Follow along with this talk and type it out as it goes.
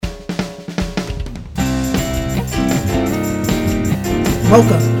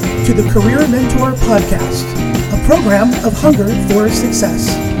Welcome to the Career Mentor Podcast, a program of Hunger for Success,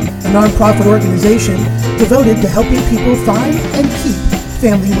 a nonprofit organization devoted to helping people find and keep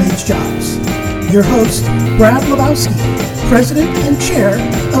family wage jobs. Your host, Brad Lebowski, President and Chair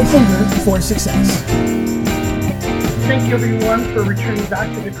of Hunger for Success. Thank you, everyone, for returning back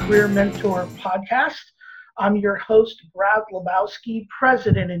to the Career Mentor Podcast. I'm your host, Brad Lebowski,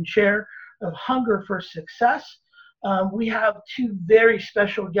 President and Chair of Hunger for Success. We have two very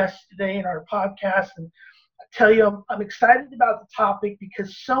special guests today in our podcast, and I tell you, I'm excited about the topic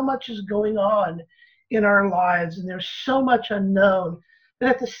because so much is going on in our lives, and there's so much unknown. But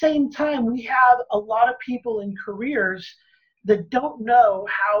at the same time, we have a lot of people in careers that don't know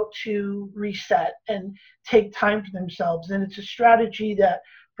how to reset and take time for themselves. And it's a strategy that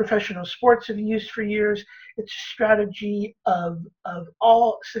professional sports have used for years. It's a strategy of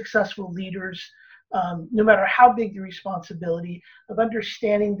all successful leaders. No matter how big the responsibility, of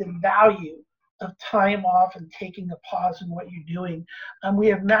understanding the value of time off and taking a pause in what you're doing. We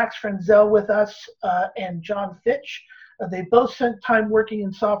have Max Frenzel with us and John Fitch. They both spent time working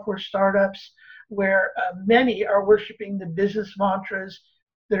in software startups where many are worshiping the business mantras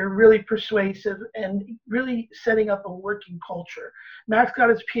that are really persuasive and really setting up a working culture. Max got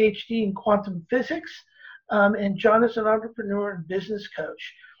his PhD in quantum physics, and John is an entrepreneur and business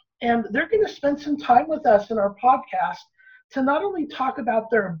coach. And they're going to spend some time with us in our podcast to not only talk about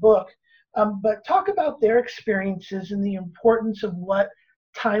their book, but talk about their experiences and the importance of what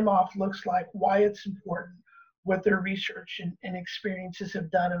time off looks like, why it's important, what their research and experiences have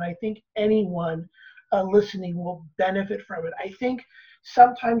done. And I think anyone listening will benefit from it. I think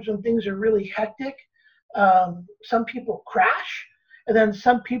sometimes when things are really hectic, some people crash, and then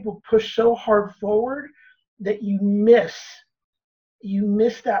some people push so hard forward that you miss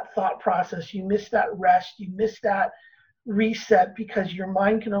that thought process, you miss that rest, you miss that reset because your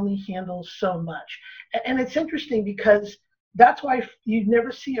mind can only handle so much. And it's interesting because that's why you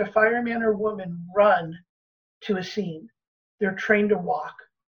never see a fireman or woman run to a scene. They're trained to walk.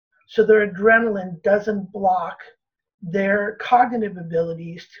 So their adrenaline doesn't block their cognitive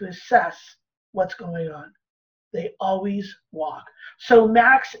abilities to assess what's going on. They always walk. So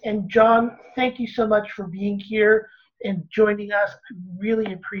Max and John, thank you so much for being here and joining us. I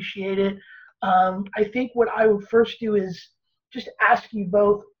really appreciate it. I think what I would first do is just ask you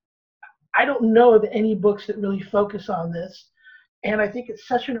both, I don't know of any books that really focus on this, and I think it's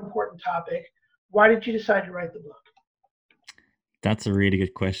such an important topic. Why did you decide to write the book? That's a really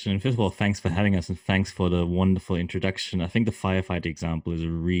good question. First of all, thanks for having us and thanks for the wonderful introduction. I think the firefighter example is a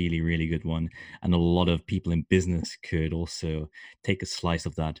really, really good one. And a lot of people in business could also take a slice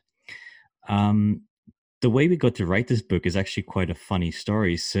of that. The way we got to write this book is actually quite a funny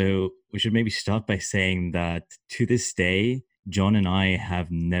story. So we should maybe start by saying that to this day, John and I have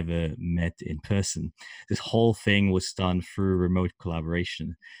never met in person. This whole thing was done through remote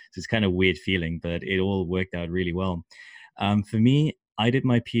collaboration. So it's kind of a weird feeling, but it all worked out really well. For me, I did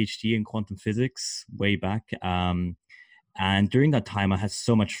my PhD in quantum physics way back. And during that time, I had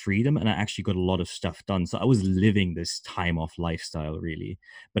so much freedom and I actually got a lot of stuff done. So I was living this time off lifestyle, really.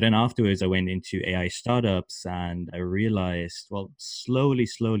 But then afterwards, I went into AI startups and I realized, well, slowly,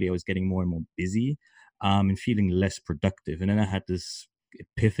 I was getting more and more busy and feeling less productive. And then I had this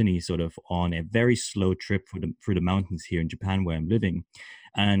epiphany sort of on a very slow trip through the mountains here in Japan where I'm living.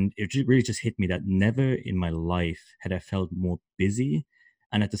 And it really just hit me that never in my life had I felt more busy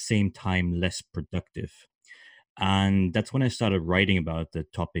and at the same time less productive. And that's when I started writing about the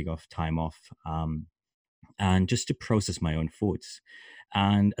topic of time off, and just to process my own thoughts.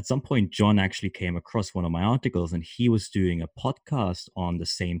 And at some point, John actually came across one of my articles and he was doing a podcast on the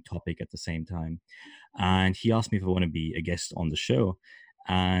same topic at the same time. And he asked me if I want to be a guest on the show.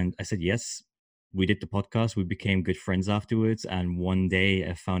 And I said yes. We did the podcast. We became good friends afterwards. And one day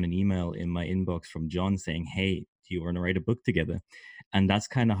I found an email in my inbox from John saying, "Hey, do you want to write a book together?" And that's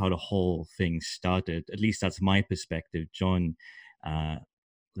kind of how the whole thing started. At least that's my perspective. John,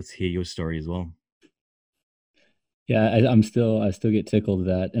 let's hear your story as well. Yeah, I still get tickled at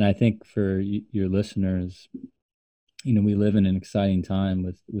that. And I think for your listeners, we live in an exciting time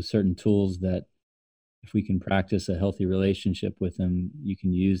with certain tools that if we can practice a healthy relationship with them, you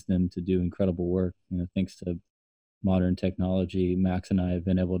can use them to do incredible work. Thanks to modern technology, Max and I have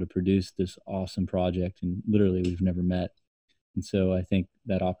been able to produce this awesome project, and literally we've never met. And so I think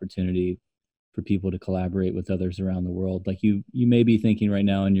that opportunity for people to collaborate with others around the world, like you may be thinking right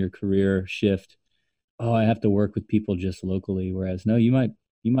now in your career shift, oh, I have to work with people just locally. Whereas no, you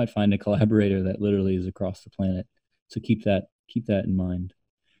might find a collaborator that literally is across the planet. So keep that in mind.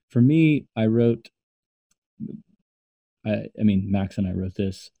 For me, I wrote I mean, Max and I wrote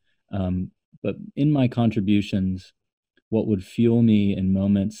this, um, but in my contributions, what would fuel me in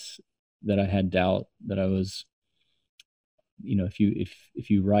moments that I had doubt, that I was, if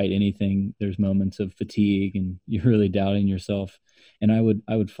you write anything, there's moments of fatigue and you're really doubting yourself. And I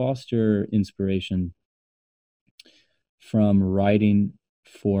would foster inspiration from writing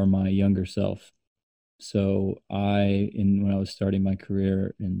for my younger self. So when I was starting my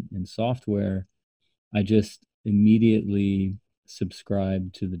career in software, I just immediately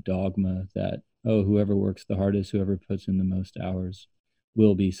subscribed to the dogma that, oh, whoever works the hardest, whoever puts in the most hours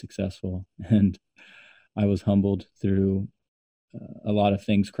will be successful. And I was humbled through a lot of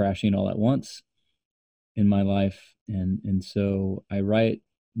things crashing all at once in my life. And so I write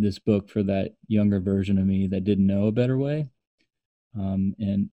this book for that younger version of me that didn't know a better way.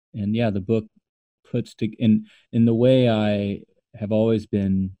 And yeah, the book puts to in the way I have always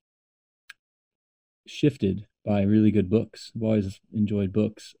been shifted by really good books. I've always enjoyed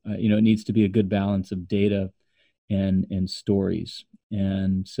books. It needs to be a good balance of data and stories.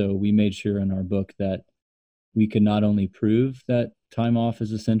 And so we made sure in our book that we could not only prove that time off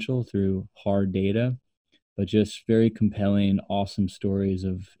is essential through hard data, but just very compelling, awesome stories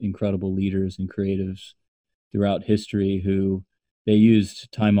of incredible leaders and creatives throughout history who they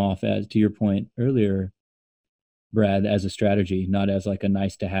used time off, as to your point earlier, Brad, as a strategy, not as like a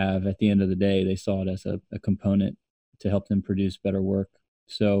nice to have at the end of the day. They saw it as a component to help them produce better work.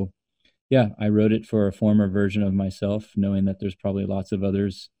 So, yeah, I wrote it for a former version of myself, knowing that there's probably lots of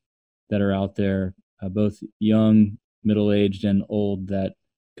others that are out there, both young, middle aged, and old, that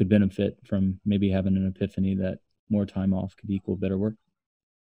could benefit from maybe having an epiphany that more time off could equal better work.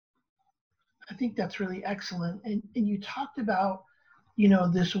 I think that's really excellent. And you talked about,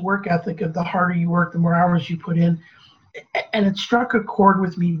 this work ethic of the harder you work, the more hours you put in. And it struck a chord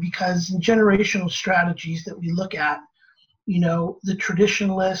with me because in generational strategies that we look at, the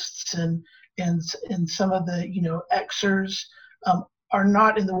traditionalists and some of the, Xers are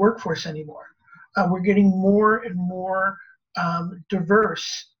not in the workforce anymore. We're getting more and more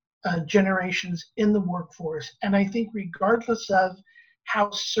diverse generations in the workforce. And I think regardless of how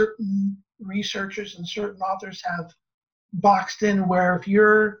certain researchers and certain authors have boxed in where if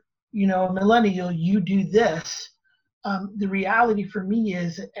you're, a millennial, you do this. The reality for me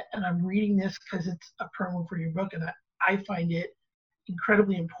is, and I'm reading this because it's a promo for your book, and I find it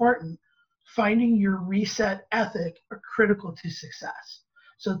incredibly important, finding your reset ethic are critical to success.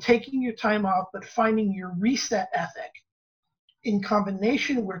 So taking your time off, but finding your reset ethic in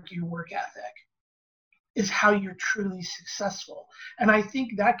combination with your work ethic is how you're truly successful. And I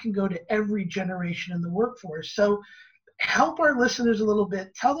think that can go to every generation in the workforce. So help our listeners a little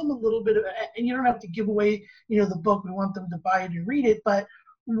bit, tell them a little bit, and you don't have to give away, the book. We want them to buy it and read it, but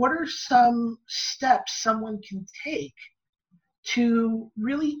what are some steps someone can take to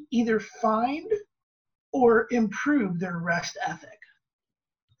really either find or improve their rest ethic?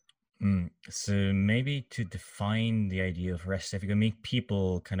 So maybe to define the idea of rest ethic and make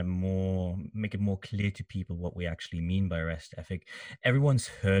it more clear to people what we actually mean by rest ethic. Everyone's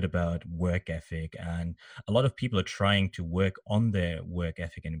heard about work ethic, and a lot of people are trying to work on their work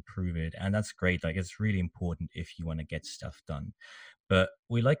ethic and improve it. And that's great. Like, it's really important if you want to get stuff done. But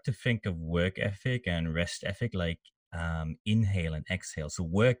we like to think of work ethic and rest ethic like inhale and exhale. So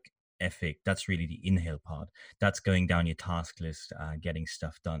work ethic, that's really the inhale part. That's going down your task list, getting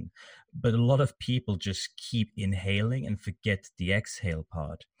stuff done. But a lot of people just keep inhaling and forget the exhale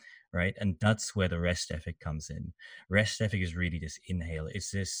part, right? And that's where the rest ethic comes in. Rest ethic is really this inhale.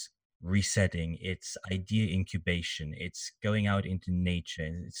 It's this resetting, it's idea incubation, it's going out into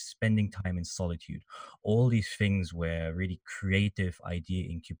nature, it's spending time in solitude, all these things where really creative idea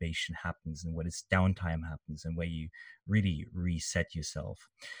incubation happens and where this downtime happens and where you really reset yourself.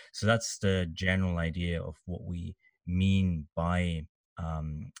 So that's the general idea of what we mean by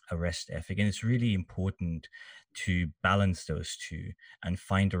a rest ethic. And it's really important to balance those two and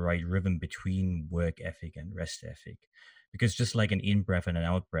find the right rhythm between work ethic and rest ethic. Because just like an in breath and an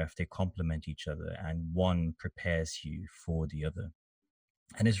out breath, they complement each other and one prepares you for the other.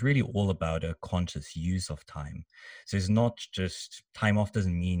 And it's really all about a conscious use of time. So it's not just time off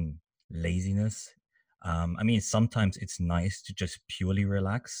doesn't mean laziness. I mean, sometimes it's nice to just purely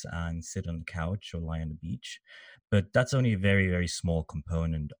relax and sit on the couch or lie on the beach, but that's only a very, very small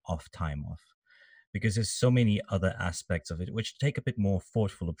component of time off because there's so many other aspects of it which take a bit more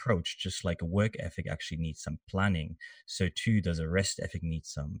thoughtful approach. Just like a work ethic actually needs some planning, so too does a rest ethic need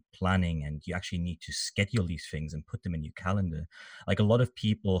some planning, and you actually need to schedule these things and put them in your calendar. Like, a lot of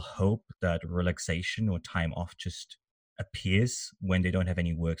people hope that relaxation or time off just appears when they don't have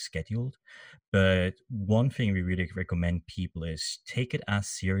any work scheduled. But one thing we really recommend people is take it as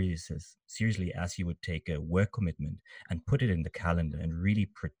seriously as you would take a work commitment, and put it in the calendar and really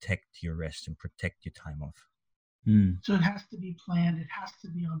protect your rest and protect your time off. So it has to be planned. It has to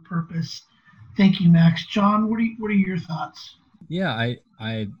be on purpose. Thank you, Max. John, what are your thoughts? Yeah,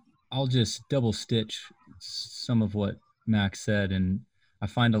 I'll just double stitch some of what Max said, and I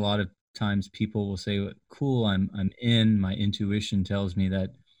find a lot of times people will say, "Cool, I'm in. My intuition tells me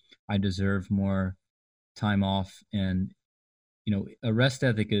that I deserve more time off." And a rest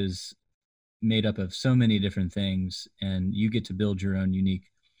ethic is made up of so many different things, and you get to build your own unique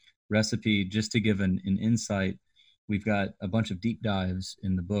recipe. Just to give an insight, we've got a bunch of deep dives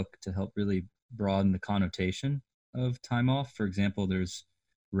in the book to help really broaden the connotation of time off. For example, there's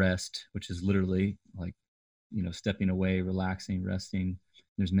rest, which is literally like, stepping away, relaxing, resting.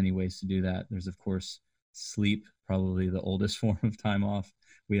 There's many ways to do that. There's, of course, sleep, probably the oldest form of time off.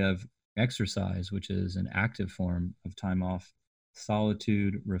 We have exercise, which is an active form of time off,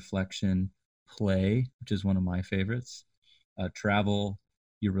 solitude, reflection, play, which is one of my favorites, travel,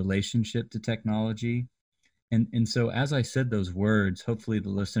 your relationship to technology. And so as I said those words, hopefully the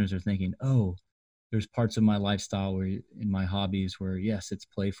listeners are thinking, oh, there's parts of my lifestyle where in my hobbies where, yes, it's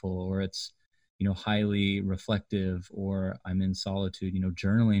playful, or it's, highly reflective, or I'm in solitude.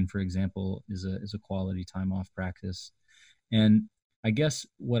 Journaling, for example, is a quality time off practice. And I guess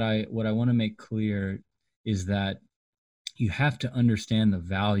what I want to make clear is that you have to understand the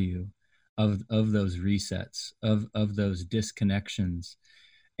value of those resets, of those disconnections.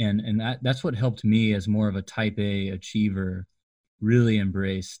 And that's what helped me as more of a type A achiever really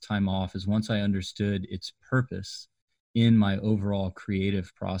embrace time off, is once I understood its purpose in my overall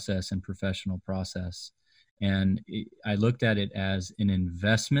creative process and professional process. And I looked at it as an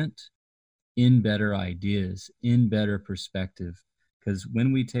investment in better ideas, in better perspective. Because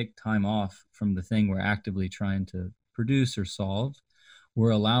when we take time off from the thing we're actively trying to produce or solve,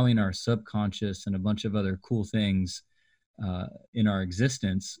 we're allowing our subconscious and a bunch of other cool things in our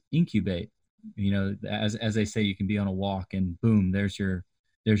existence incubate. As they say, you can be on a walk and boom, there's your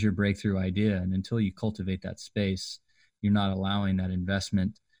breakthrough idea. And until you cultivate that space, you're not allowing that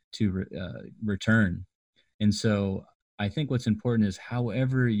investment to return. And so I think what's important is,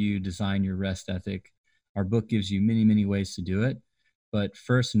 however you design your rest ethic, our book gives you many, many ways to do it. But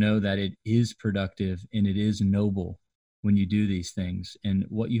first, know that it is productive and it is noble when you do these things. And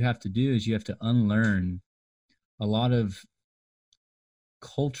what you have to do is you have to unlearn a lot of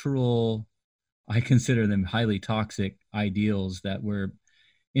cultural, I consider them highly toxic ideals that were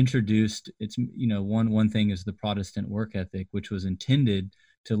introduced. It's, one thing is the Protestant work ethic, which was intended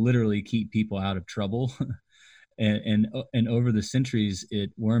to literally keep people out of trouble. And over the centuries,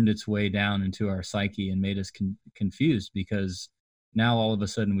 it wormed its way down into our psyche and made us confused, because now all of a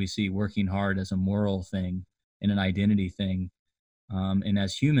sudden we see working hard as a moral thing and an identity thing. And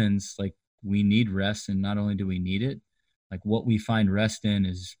as humans, like, we need rest. And not only do we need it, like, what we find rest in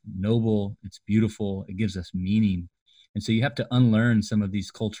is noble, it's beautiful, it gives us meaning. And so you have to unlearn some of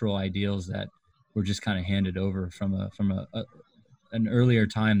these cultural ideals that were just kind of handed over from an earlier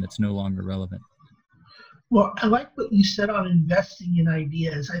time that's no longer relevant. Well, I like what you said on investing in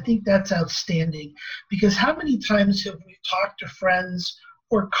ideas. I think that's outstanding, because how many times have we talked to friends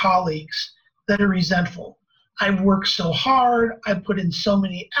or colleagues that are resentful? I've worked so hard, I put in so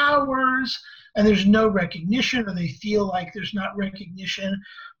many hours, and there's no recognition, or they feel like there's not recognition.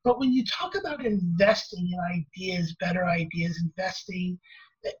 But when you talk about investing in ideas, better ideas, investing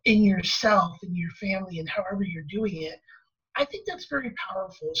in yourself, in your family, and however you're doing it, I think that's very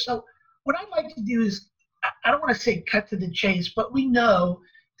powerful. So what I'd like to do is, I don't want to say cut to the chase, but we know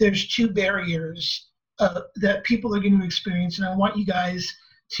there's two barriers that people are going to experience, and I want you guys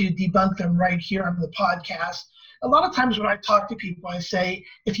to debunk them right here on the podcast. A lot of times when I talk to people, I say,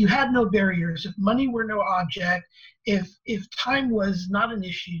 if you had no barriers, if money were no object, if time was not an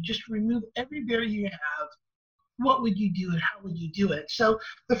issue, just remove every barrier you have, what would you do and how would you do it? So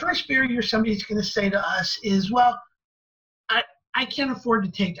the first barrier somebody's going to say to us is, well, I can't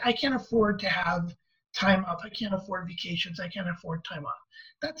afford to have time off. I can't afford vacations. I can't afford time off.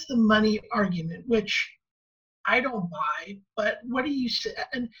 That's the money argument, which I don't buy. But what do you say?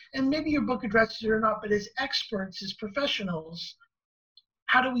 And maybe your book addresses it or not, but as experts, as professionals,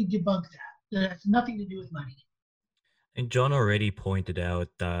 how do we debunk that? That has nothing to do with money. And John already pointed out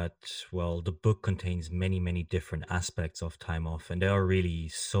that, well, the book contains many, many different aspects of time off, and there are really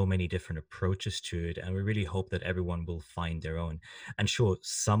so many different approaches to it. And we really hope that everyone will find their own. And sure,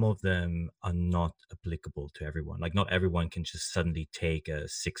 some of them are not applicable to everyone. Like, not everyone can just suddenly take a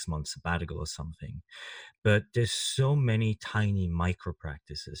 6 month sabbatical or something. But there's so many tiny micro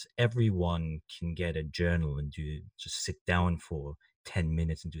practices. Everyone can get a journal and just sit down for 10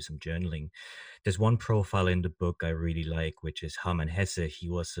 minutes and do some journaling. There's one profile in the book I really like, which is Hermann Hesse. He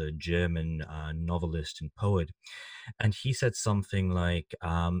was a German novelist and poet. And he said something like,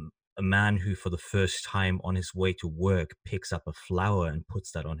 a man who, for the first time on his way to work, picks up a flower and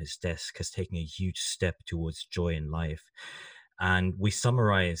puts that on his desk has taken a huge step towards joy in life. And we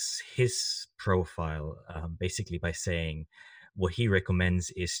summarize his profile basically by saying what he recommends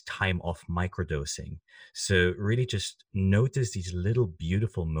is time off microdosing. So really just notice these little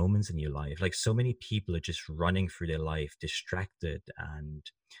beautiful moments in your life. Like, so many people are just running through their life, distracted and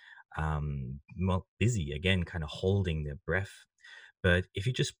well, busy, again, kind of holding their breath. But if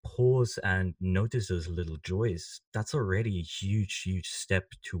you just pause and notice those little joys, that's already a huge, huge step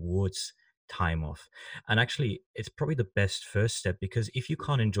towards time off. And actually, it's probably the best first step, because if you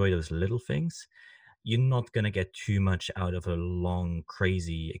can't enjoy those little things, you're not going to get too much out of a long,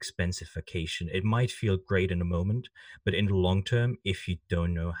 crazy, expensive vacation. It might feel great in the moment, but in the long term, if you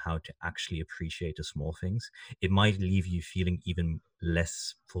don't know how to actually appreciate the small things, it might leave you feeling even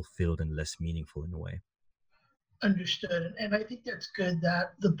less fulfilled and less meaningful in a way. Understood. And I think that's good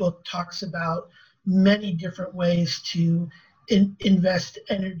that the book talks about many different ways to invest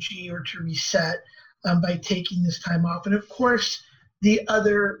energy or to reset by taking this time off. And of course, the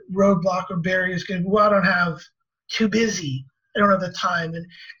other roadblock or barrier is going to be, well, I don't have, too busy. I don't have the time.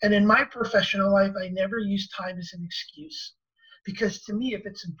 And in my professional life, I never use time as an excuse, because to me, if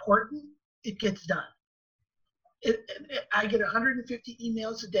it's important, it gets done. I get 150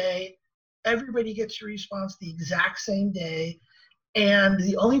 emails a day. Everybody gets a response the exact same day. And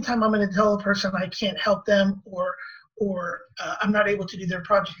the only time I'm going to tell a person I can't help them or I'm not able to do their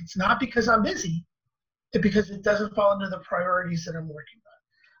project, it's not because I'm busy, it's because it doesn't fall into the priorities that I'm working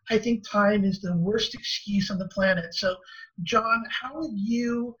on. I think time is the worst excuse on the planet. So, John, how would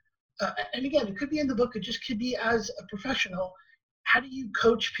you, and again, it could be in the book, it just could be as a professional, how do you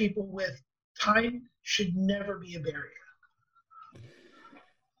coach people with time should never be a barrier?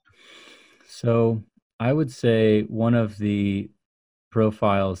 So I would say one of the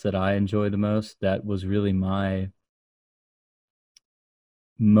profiles that I enjoy the most, that was really my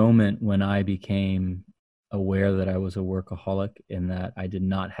moment when I became aware that I was a workaholic and that I did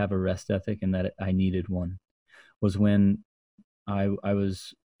not have a rest ethic and that I needed one, was when I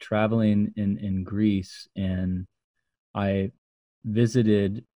was traveling in Greece, and I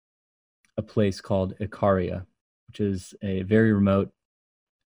visited a place called Ikaria, which is a very remote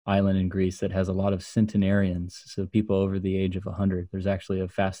island in Greece that has a lot of centenarians, so people over the age of 100. There's actually a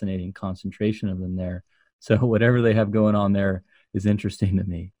fascinating concentration of them there. So whatever they have going on there is interesting to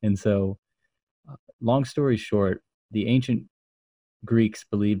me. And so, long story short, the ancient Greeks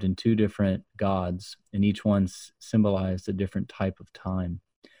believed in two different gods, and each one symbolized a different type of time.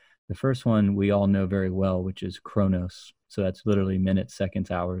 The first one we all know very well, which is Chronos. So that's literally minutes,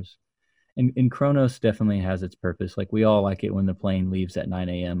 seconds, hours. And Chronos definitely has its purpose. Like, we all like it when the plane leaves at 9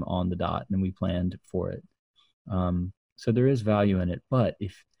 a.m. on the dot and we planned for it. So there is value in it. But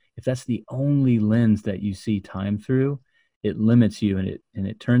if that's the only lens that you see time through, it limits you, and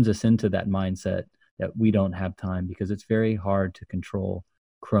it turns us into that mindset that we don't have time, because it's very hard to control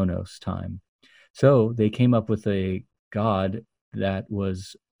Chronos time. So they came up with a god that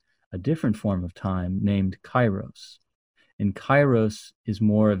was a different form of time named Kairos. And Kairos is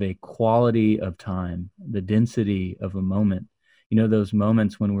more of a quality of time, the density of a moment. You know, those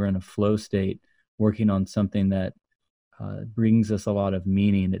moments when we're in a flow state, working on something that brings us a lot of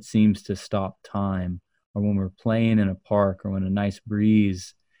meaning, that seems to stop time, or when we're playing in a park, or when a nice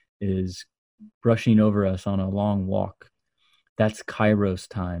breeze is brushing over us on a long walk. That's Kairos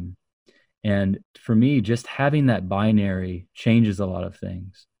time. And for me, just having that binary changes a lot of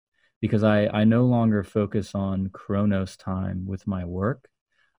things, because I no longer focus on Chronos time with my work.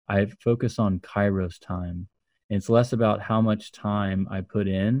 I focus on Kairos time. And it's less about how much time I put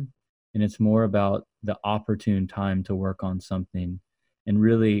in, and it's more about the opportune time to work on something, and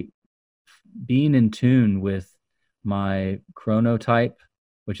really being in tune with my chronotype,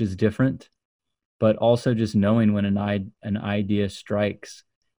 which is different, but also just knowing when an idea strikes,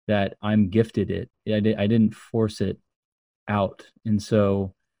 that I'm gifted it. I didn't force it out. And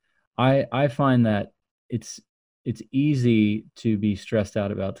so I find that it's it's easy to be stressed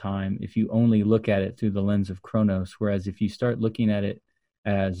out about time if you only look at it through the lens of Chronos. Whereas if you start looking at it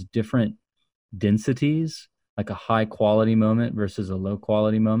as different densities, like a high quality moment versus a low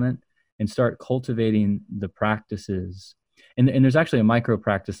quality moment, and start cultivating the practices. And there's actually a micro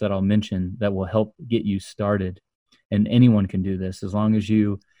practice that I'll mention that will help get you started. And anyone can do this as long as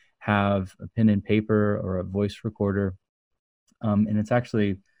you have a pen and paper or a voice recorder. And it's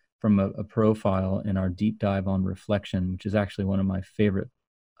actually from a profile in our deep dive on reflection, which is actually one of my favorite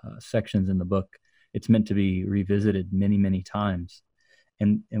sections in the book. It's meant to be revisited many, many times.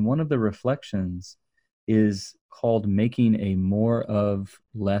 And one of the reflections is called making a more of,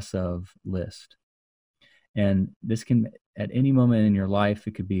 less of list. And this can, at any moment in your life,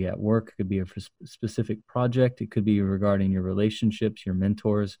 it could be at work, it could be a specific project, it could be regarding your relationships, your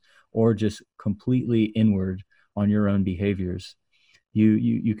mentors, or just completely inward on your own behaviors.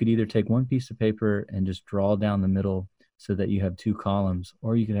 You could either take one piece of paper and just draw down the middle so that you have two columns,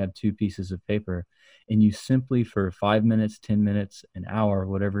 or you could have two pieces of paper, and you simply, for 5 minutes, 10 minutes, an hour,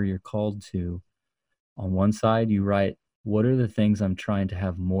 whatever you're called to, on one side you write, what are the things I'm trying to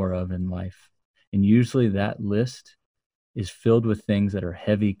have more of in life? And usually that list is filled with things that are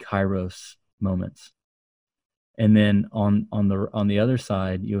heavy kairos moments. And then on the other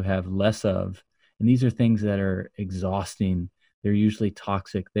side you have less of, and these are things that are exhausting. They're usually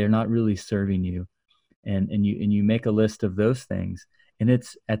toxic. They're not really serving you. And you make a list of those things. And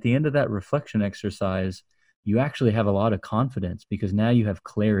it's at the end of that reflection exercise, you actually have a lot of confidence because now you have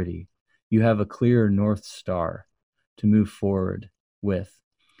clarity. You have a clear North Star to move forward with.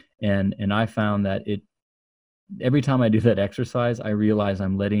 And I found that every time I do that exercise, I realize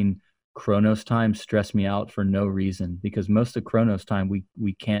I'm letting Chronos time stress me out for no reason, because most of Chronos time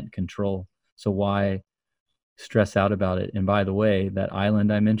we can't control. So why stress out about it? And by the way, that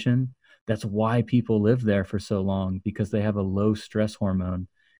island I mentioned, that's why people live there for so long, because they have a low stress hormone,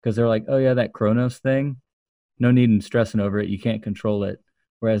 because they're like, oh yeah, that Chronos thing, no need in stressing over it. You can't control it.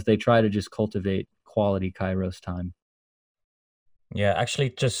 Whereas they try to just cultivate quality Kairos time. Yeah,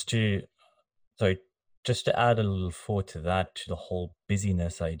 actually, sorry, just to add a little thought to that, to the whole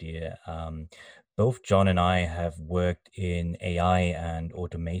busyness idea. Both John and I have worked in AI and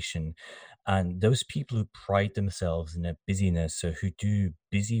automation, and those people who pride themselves in their busyness, so who do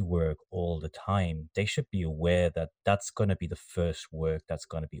busy work all the time, they should be aware that that's going to be the first work that's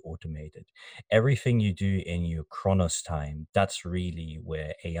going to be automated. Everything you do in your Chronos time, that's really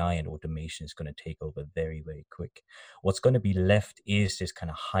where AI and automation is going to take over very, very quick. What's going to be left is this kind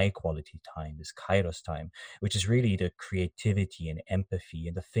of high quality time, this Kairos time, which is really the creativity and empathy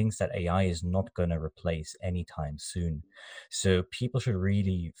and the things that AI is not going to replace anytime soon. So people should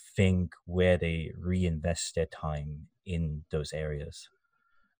really think where they reinvest their time in those areas.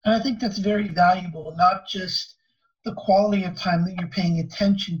 And I think that's very valuable, not just the quality of time that you're paying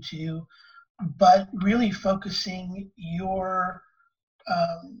attention to, but really focusing your,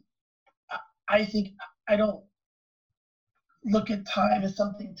 I think I don't look at time as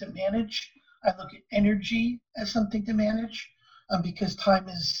something to manage. I look at energy as something to manage, because time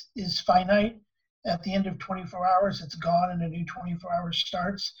is finite. At the end of 24 hours, it's gone and a new 24 hours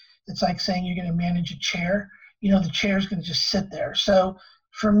starts. It's like saying you're going to manage a chair. The chair is going to just sit there. So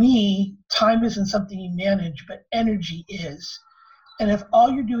for me, time isn't something you manage, but energy is. And if all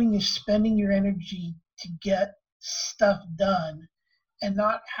you're doing is spending your energy to get stuff done, and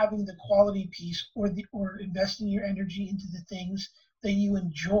not having the quality piece, or investing your energy into the things that you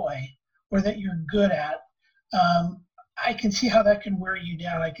enjoy or that you're good at, I can see how that can wear you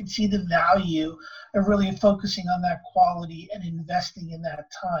down. I can see the value of really focusing on that quality and investing in that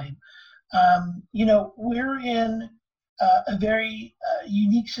time. We're in a very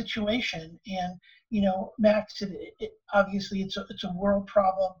unique situation, and Max, obviously it's a world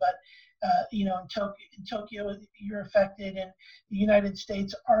problem, but in Tokyo, you're affected. In the United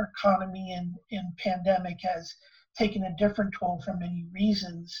States, our economy and pandemic has taken a different toll for many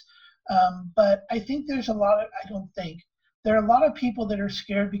reasons. But I think there are a lot of people that are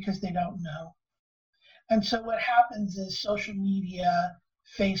scared because they don't know. And so what happens is social media,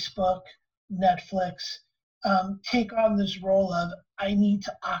 Facebook, Netflix, take on this role of, I need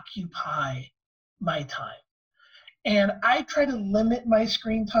to occupy my time. And I try to limit my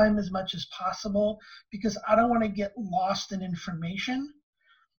screen time as much as possible because I don't want to get lost in information.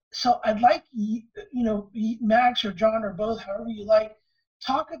 So I'd like Max or John or both, however you like,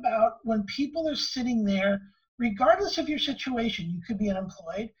 talk about when people are sitting there, regardless of your situation. You could be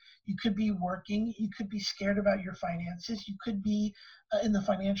unemployed, you could be working, you could be scared about your finances, you could be in the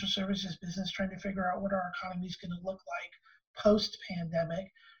financial services business trying to figure out what our economy is going to look like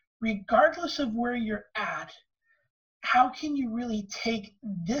post-pandemic. Regardless of where you're at, how can you really take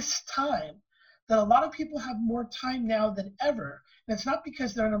this time that a lot of people have more time now than ever? And it's not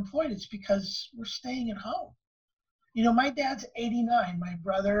because they're unemployed, it's because we're staying at home. You know, my dad's 89. My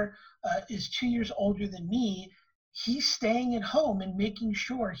brother is 2 years older than me. He's staying at home and making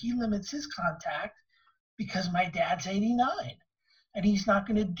sure he limits his contact because my dad's 89. And he's not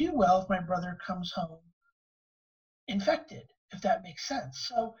going to do well if my brother comes home infected, if that makes sense.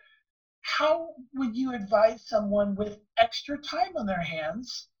 So, how would you advise someone with extra time on their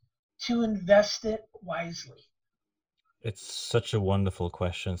hands to invest it wisely? It's such a wonderful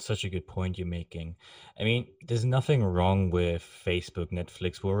question, such a good point you're making. I mean, there's nothing wrong with Facebook,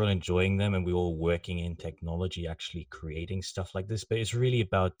 Netflix. We're all enjoying them and we're all working in technology, actually creating stuff like this. But it's really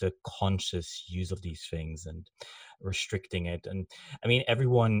about the conscious use of these things and restricting it. And I mean,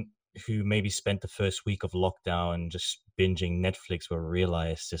 everyone who maybe spent the first week of lockdown just binging Netflix will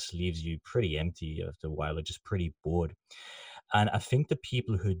realize this leaves you pretty empty after a while, or just pretty bored. And I think the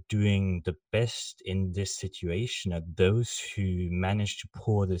people who are doing the best in this situation are those who manage to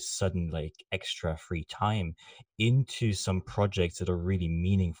pour this sudden, like, extra free time into some projects that are really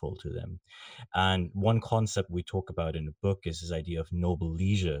meaningful to them. And one concept we talk about in the book is this idea of noble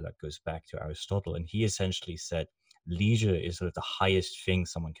leisure that goes back to Aristotle. And he essentially said leisure is sort of the highest thing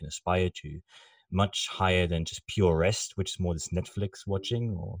someone can aspire to, much higher than just pure rest, which is more this Netflix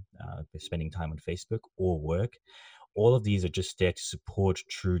watching or spending time on Facebook or work. All of these are just there to support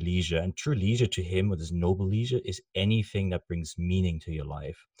true leisure. And true leisure to him, or this noble leisure, is anything that brings meaning to your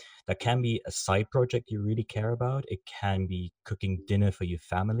life. That can be a side project you really care about. It can be cooking dinner for your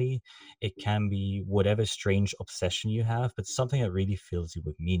family. It can be whatever strange obsession you have, but something that really fills you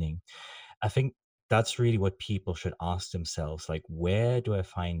with meaning. I think that's really what people should ask themselves. Like, where do I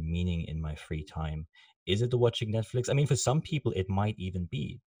find meaning in my free time? Is it the watching Netflix? I mean, for some people, it might even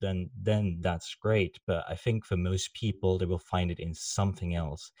be. Then that's great. But I think for most people, they will find it in something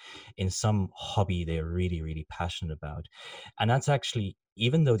else, in some hobby they're really, really passionate about. And that's actually,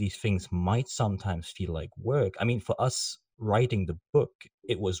 even though these things might sometimes feel like work, I mean, for us writing the book,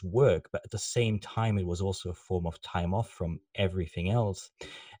 it was work, but at the same time, it was also a form of time off from everything else.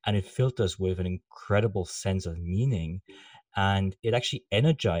 And it filled us with an incredible sense of meaning, and it actually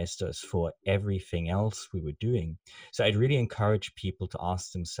energized us for everything else we were doing. So I'd really encourage people to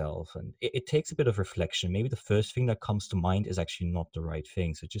ask themselves, and it takes a bit of reflection. Maybe the first thing that comes to mind is actually not the right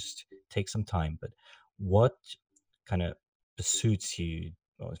thing, so just take some time. But what kind of pursuits you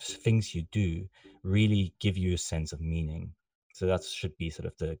or things you do really give you a sense of meaning? So that should be sort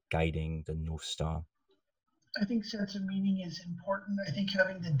of the North Star. I think sense of meaning is important. I think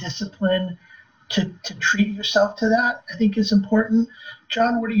having the discipline to treat yourself to that, I think, is important.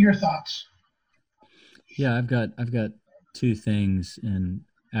 John, what are your thoughts? Yeah, I've got two things, and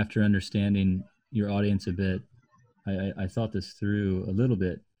after understanding your audience a bit, I thought this through a little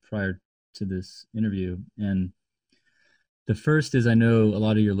bit prior to this interview. And the first is, I know a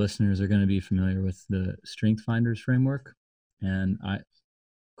lot of your listeners are going to be familiar with the Strength Finders framework, and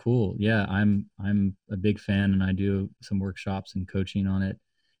cool, yeah, I'm a big fan, and I do some workshops and coaching on it.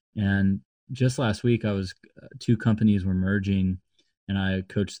 And just last week, I was two companies were merging, and I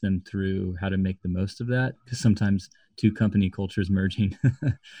coached them through how to make the most of that, because sometimes two company cultures merging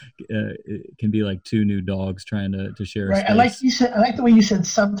it can be like two new dogs trying to share a Right. space. I like the way you said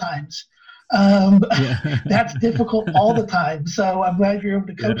sometimes. Yeah. That's difficult all the time. So I'm glad you're able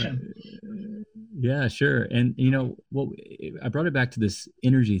to coach Yeah. them. Yeah, sure. And you know what, I brought it back to this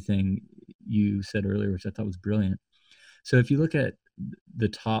energy thing you said earlier, which I thought was brilliant. So if you look at the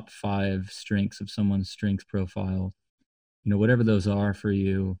top 5 strengths of someone's strengths profile, you know, whatever those are for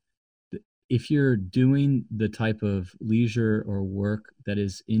you, if you're doing the type of leisure or work that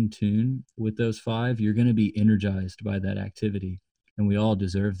is in tune with those 5, you're going to be energized by that activity. And we all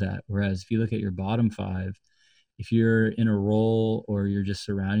deserve that. Whereas if you look at your bottom 5, if you're in a role or you're just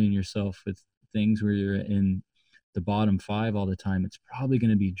surrounding yourself with things where you're in the bottom 5 all the time, it's probably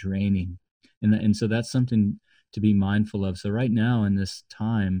going to be draining. And so that's something to be mindful of. So right now in this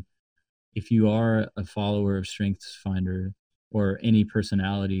time, if you are a follower of Strengths Finder or any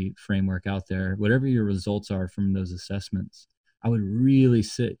personality framework out there, whatever your results are from those assessments, I would really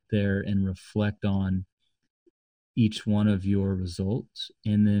sit there and reflect on each one of your results.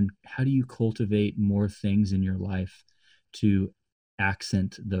 And then how do you cultivate more things in your life to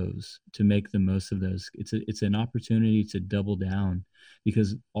accent those, to make the most of those? It's an opportunity to double down,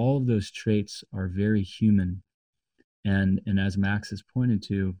 because all of those traits are very human. And as Max has pointed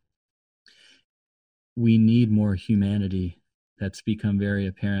to, we need more humanity. That's become very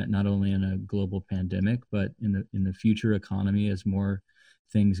apparent not only in a global pandemic, but in the future economy, as more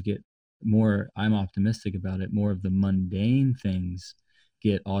things get I'm optimistic about it, more of the mundane things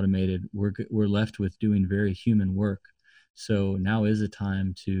get automated. We're left with doing very human work. So now is a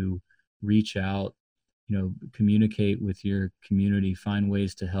time to reach out, communicate with your community, find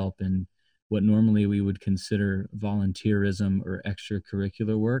ways to help in what normally we would consider volunteerism or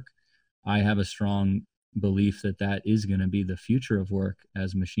extracurricular work. I have a strong belief that that is going to be the future of work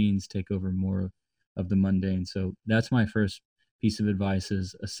as machines take over more of the mundane. So that's my first piece of advice: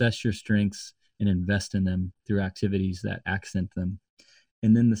 is assess your strengths and invest in them through activities that accent them.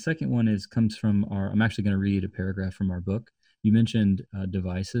 And then the second one comes from I'm actually going to read a paragraph from our book. You mentioned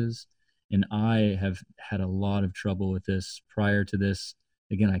devices, and I have had a lot of trouble with this. Prior to this,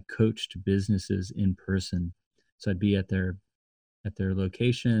 again, I coached businesses in person. So I'd be at their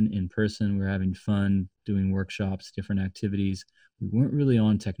location in person. We're having fun doing workshops, different activities. We weren't really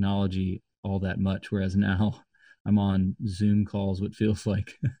on technology all that much, whereas now I'm on Zoom calls, what feels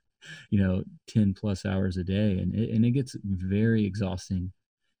like 10 plus hours a day, and it gets very exhausting.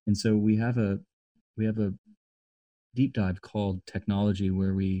 And so we have a deep dive called technology,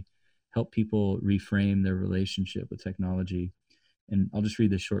 where we help people reframe their relationship with technology. And I'll just read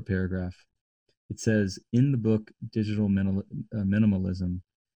this short paragraph. It says, in the book Digital Minimalism,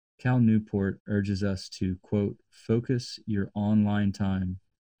 Cal Newport urges us to, quote, focus your online time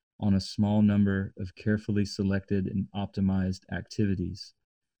on a small number of carefully selected and optimized activities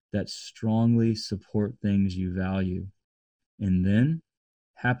that strongly support things you value, and then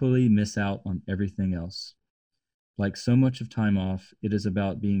happily miss out on everything else. Like so much of time off, it is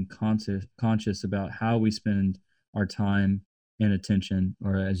about being conscious about how we spend our time and attention,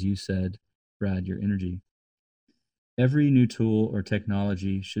 or as you said, Brad, your energy. Every new tool or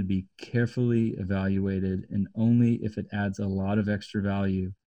technology should be carefully evaluated, and only if it adds a lot of extra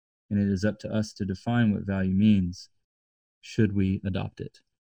value, and it is up to us to define what value means, should we adopt it.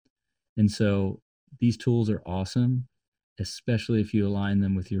 And so these tools are awesome, especially if you align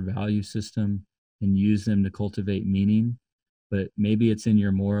them with your value system and use them to cultivate meaning. But maybe it's in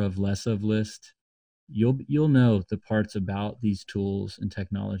your more of less of list. You'll know the parts about these tools and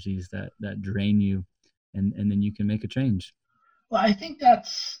technologies that drain you, and then you can make a change. Well, I think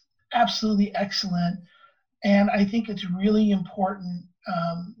that's absolutely excellent. And I think it's really important,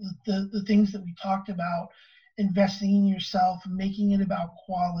 the things that we talked about, investing in yourself, making it about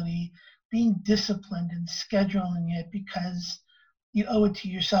quality, being disciplined and scheduling it because you owe it to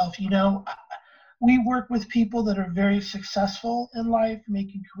yourself. We work with people that are very successful in life,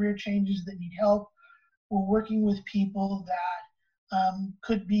 making career changes that need help. We're working with people that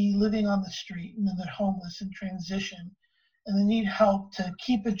could be living on the street and then they're homeless in transition and they need help to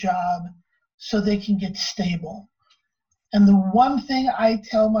keep a job so they can get stable. And the one thing I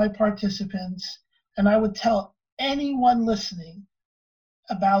tell my participants, and I would tell anyone listening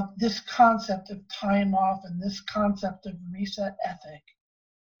about this concept of time off and this concept of reset ethic,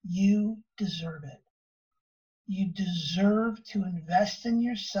 you deserve it. You deserve to invest in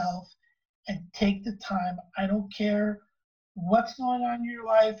yourself and take the time. I don't care what's going on in your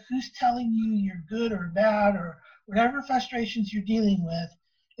life, who's telling you you're good or bad, or whatever frustrations you're dealing with.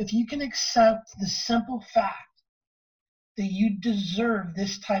 If you can accept the simple fact that you deserve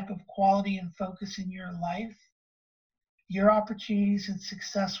this type of quality and focus in your life, your opportunities and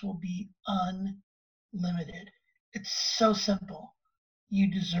success will be unlimited. It's so simple.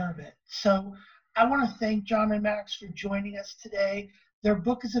 You deserve it. So I want to thank John and Max for joining us today. Their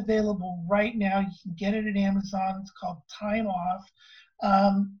book is available right now. You can get it at Amazon. It's called Time Off.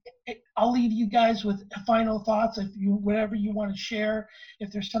 I'll leave you guys with final thoughts, whatever you want to share.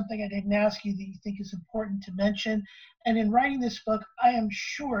 If there's something I didn't ask you that you think is important to mention. And in writing this book, I am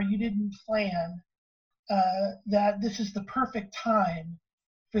sure you didn't plan that this is the perfect time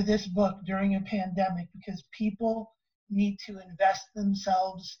for this book during a pandemic, because people need to invest in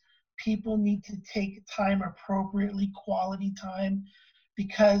themselves. People need to take time appropriately, quality time,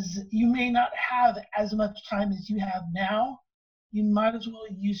 because you may not have as much time as you have now. You might as well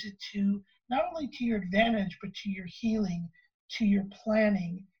use it to not only to your advantage, but to your healing, to your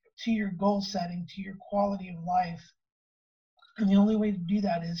planning, to your goal setting, to your quality of life. And the only way to do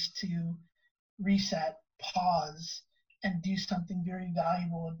that is to reset, pause, and do something very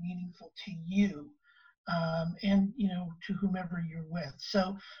valuable and meaningful to you, and to whomever you're with.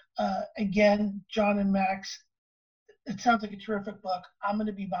 So again, John and Max, it sounds like a terrific book. I'm going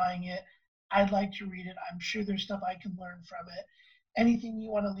to be buying it. I'd like to read it. I'm sure there's stuff I can learn from it. Anything you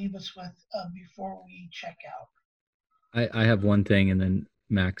want to leave us with before we check out? I have one thing, and then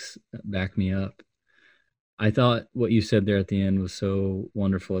Max, back me up. I thought what you said there at the end was so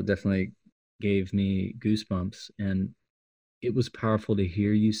wonderful. It definitely gave me goosebumps. And it was powerful to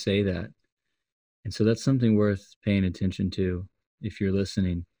hear you say that. And so that's something worth paying attention to if you're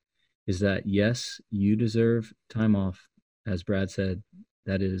listening, is that yes, you deserve time off. As Brad said,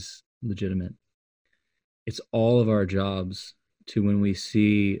 that is legitimate. It's all of our jobs to, when we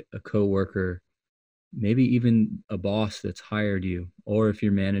see a coworker, maybe even a boss that's hired you, or if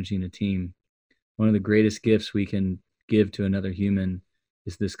you're managing a team, one of the greatest gifts we can give to another human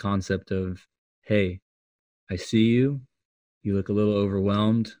is this concept of, hey, I see you. You look a little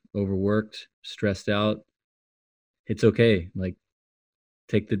overwhelmed, overworked, stressed out. It's okay. Like,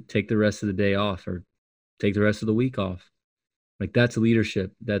 take the rest of the day off, or take the rest of the week off. Like, that's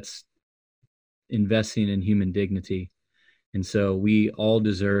leadership. That's investing in human dignity. And so we all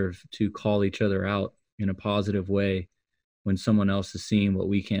deserve to call each other out in a positive way when someone else is seeing what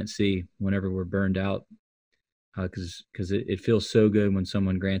we can't see, whenever we're burned out, because it feels so good when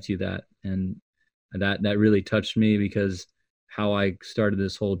someone grants you that. And that really touched me, because how I started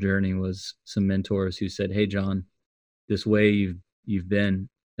this whole journey was some mentors who said, hey, John, this way you've been,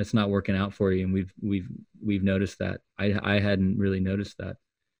 that's not working out for you. And we've noticed that. I hadn't really noticed that.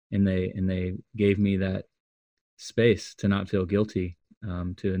 And they gave me that space to not feel guilty,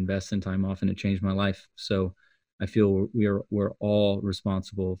 to invest in time off, and it changed my life. So I feel we're all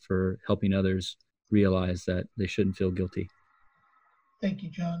responsible for helping others realize that they shouldn't feel guilty. Thank you,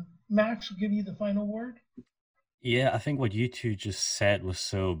 John. Max, will give you the final word. Yeah, I think what you two just said was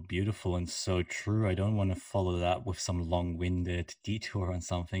so beautiful and so true. I don't want to follow that with some long-winded detour on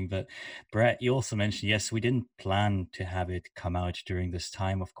something. But Brett, you also mentioned, yes, we didn't plan to have it come out during this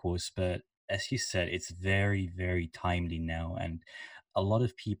time, of course, but as you said, it's very, very timely now, and a lot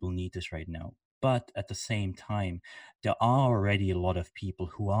of people need this right now. But at the same time, there are already a lot of people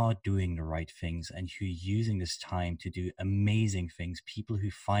who are doing the right things and who are using this time to do amazing things. People who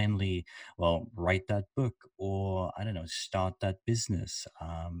finally, well, write that book, or I don't know, start that business,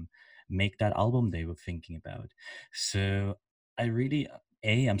 make that album they were thinking about. So I really,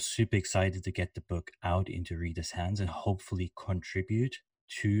 I'm super excited to get the book out into readers' hands and hopefully contribute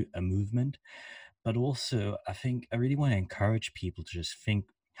to a movement. But also, I think I really want to encourage people to just think,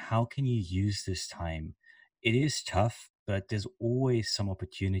 how can you use this time? It is tough, but there's always some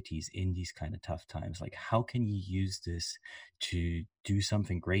opportunities in these kind of tough times. Like, how can you use this to do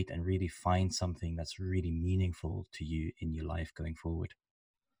something great and really find something that's really meaningful to you in your life going forward?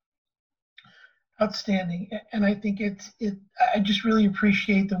 Outstanding. And I think I just really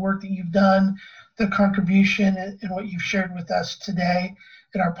appreciate the work that you've done, the contribution, and what you've shared with us today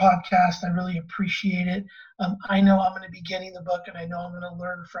in our podcast. I really appreciate it. I know I'm going to be getting the book, and I know I'm going to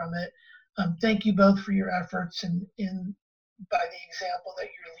learn from it. Thank you both for your efforts, and by the example that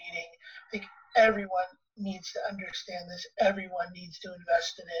you're leading. I think everyone needs to understand this. Everyone needs to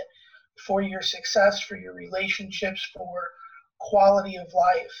invest in it for your success, for your relationships, for quality of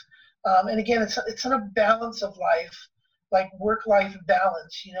life. And again, it's on a balance of life, like work-life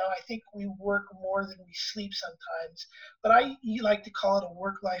balance. I think we work more than we sleep sometimes, but I like to call it a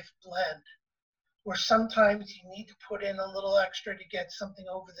work-life blend, where sometimes you need to put in a little extra to get something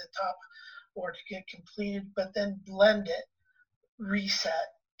over the top or to get completed, but then blend it, reset,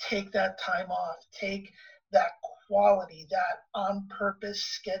 take that time off, take that quality, that on-purpose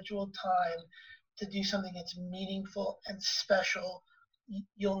scheduled time to do something that's meaningful and special.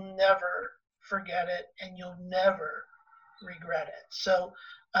 You'll never forget it, and you'll never regret it. So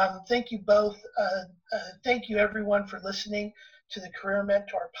thank you both. Thank you, everyone, for listening to the Career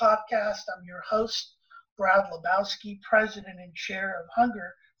Mentor podcast. I'm your host, Brad Lebowski, President and Chair of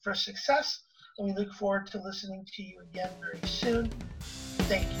Hunger for Success, and we look forward to listening to you again very soon.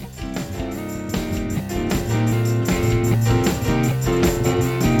 Thank you.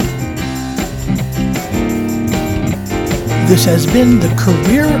 This has been the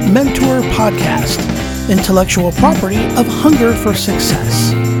Career Mentor Podcast, intellectual property of Hunger for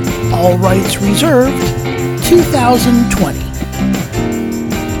Success. All rights reserved, 2020.